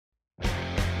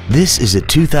This is a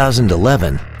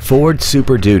 2011 Ford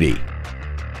Super Duty.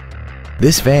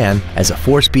 This van has a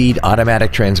 4-speed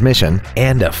automatic transmission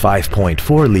and a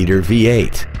 5.4-liter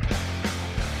V8.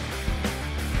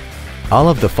 All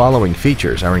of the following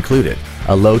features are included: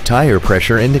 a low tire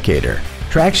pressure indicator,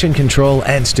 traction control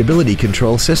and stability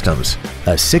control systems,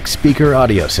 a 6-speaker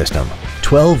audio system,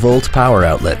 12-volt power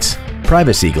outlets,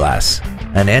 privacy glass,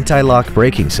 an anti-lock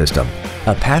braking system,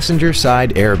 a passenger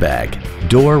side airbag,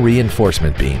 door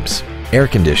reinforcement beams, air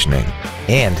conditioning,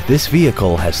 and this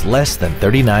vehicle has less than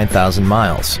 39,000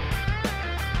 miles.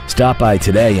 Stop by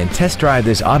today and test drive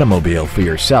this automobile for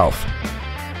yourself.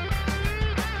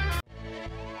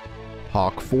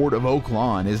 Hawk Ford of Oak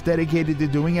Lawn is dedicated to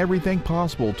doing everything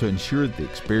possible to ensure that the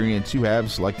experience you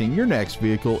have selecting your next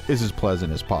vehicle is as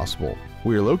pleasant as possible.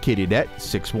 We are located at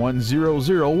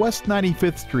 6100 West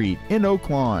 95th Street in Oak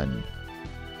Lawn.